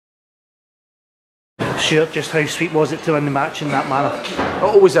Stuart, just how sweet was it to win the match in that manner? It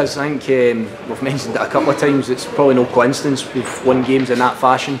always is. I think we've mentioned it a couple of times. It's probably no coincidence we've won games in that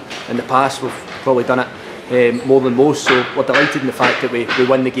fashion in the past. We've probably done it more than most, so we're delighted in the fact that we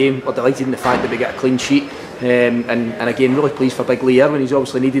win the game. We're delighted in the fact that we get a clean sheet, and again really pleased for Big Lee Irwin. He's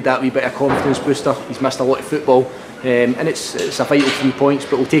obviously needed that wee bit of confidence booster. He's missed a lot of football, and it's a vital 3 points,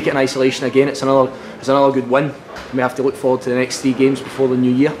 but we'll take it in isolation again. It's another good win. We have to look forward to the next 3 games before the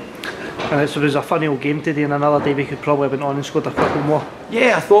new year. So it was a funny old game today, and another day we could probably have went on and scored a couple more.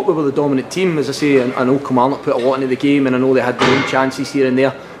 Yeah, I thought we were the dominant team. As I say, I know Kilmarnock put a lot into the game, and I know they had their own chances here and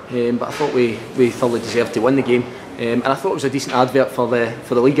there, but I thought we thoroughly deserved to win the game. And I thought it was a decent advert for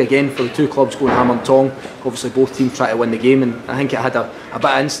the league again, for the 2 clubs going hammer and tong. Obviously both teams try to win the game, and I think it had a bit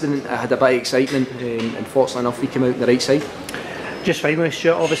of incident, it had a bit of excitement, and fortunately enough we came out on the right side. Just finally,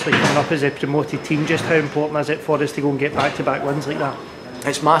 Stuart, obviously coming up as a promoted team, just how important is it for us to go and get back-to-back wins like that?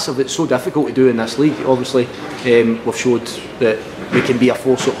 It's massive. It's so difficult to do in this league. Obviously, we've showed that we can be a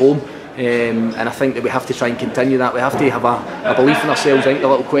force at home, and I think that we have to try and continue that. We have to have a belief in ourselves. I think the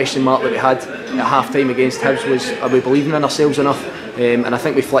little question mark that we had at half-time against Hibs was, are we believing in ourselves enough? And I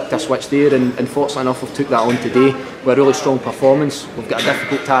think we flicked a switch there, and fortunately enough we've took that on today with a really strong performance. We've got a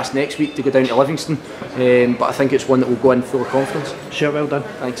difficult task next week to go down to Livingston, but I think it's one that will go in full of confidence. Sure, well done.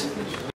 Thanks.